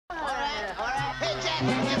All right. Hey, Jack,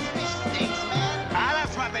 this fish stinks, man. Ah,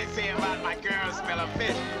 that's what they say about my girls smell of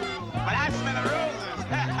fish. But I smell of roses.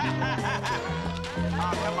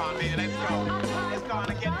 Oh, come on, baby, let's go. Let's go on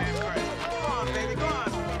and get them first. Come on, baby, go on.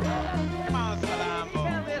 Come on, Salambo.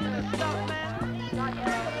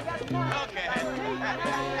 Okay.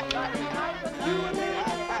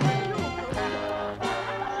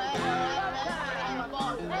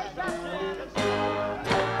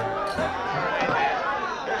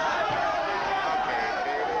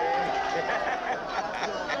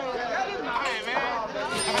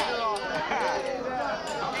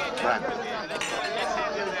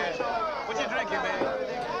 What you drinking, man?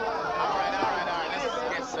 All right. Let's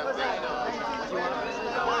get something. What you want?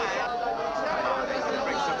 Wine? Come on, let's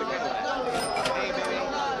bring something good. Hey, baby.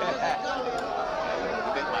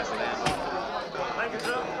 You bit my Salambo. Thank you,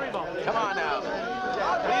 sir. 3 ball. Come on now. What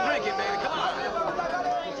are you drinking, baby? Come on.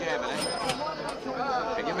 Yeah, man.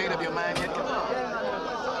 Have you made up your mind yet? Come on. All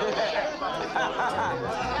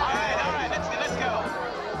right. Let's go.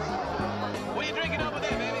 What are you drinking over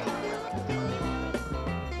there, baby?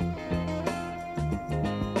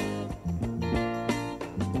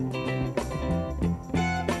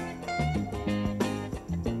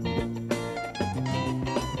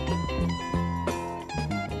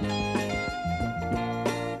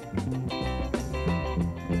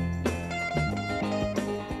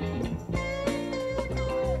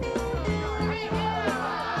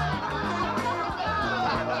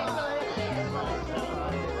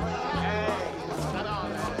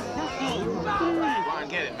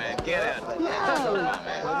 Get it, man. Get it.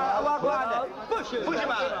 Push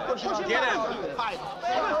him out. Get him. Fight.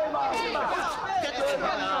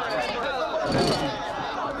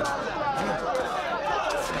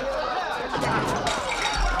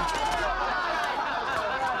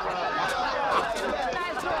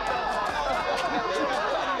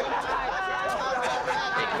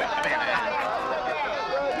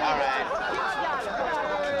 All right.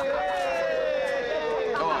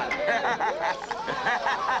 Go on.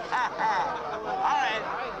 All right.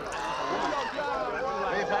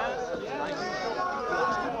 Very fast.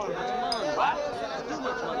 What?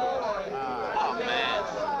 Oh, man.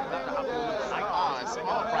 Oh, it's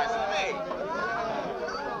small price of me.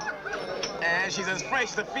 And she's as fresh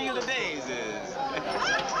as the field of daisies.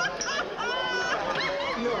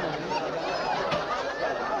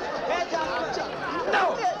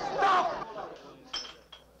 No! Stop!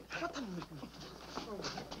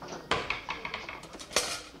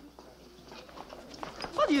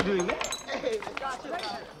 What are you doing, man?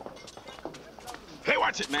 Hey,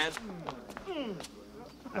 watch it, man.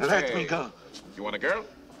 Let me go. You want a girl?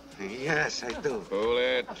 Yes, I do. Pull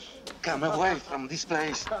it. Come away from this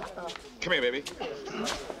place. Come here, baby.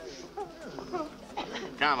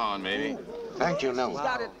 Come on, baby. Thank you, no.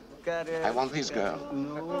 Got it. I want this girl.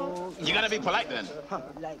 No. You gotta be polite then.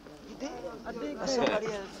 Like, you did? I think somebody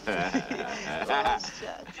else.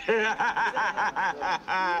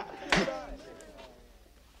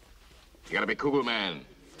 You gotta be cool, man.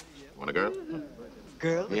 Want a girl?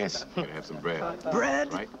 Girl? Yes. You gotta have some bread.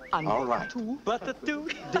 Bread? Right? All right. Two, butter two.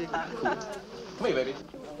 Come here, baby.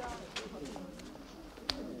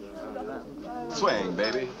 Swing,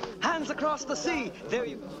 baby. Hands across the sea. There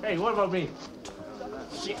you go. Hey, what about me?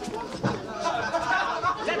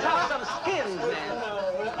 Let's have some skins, man.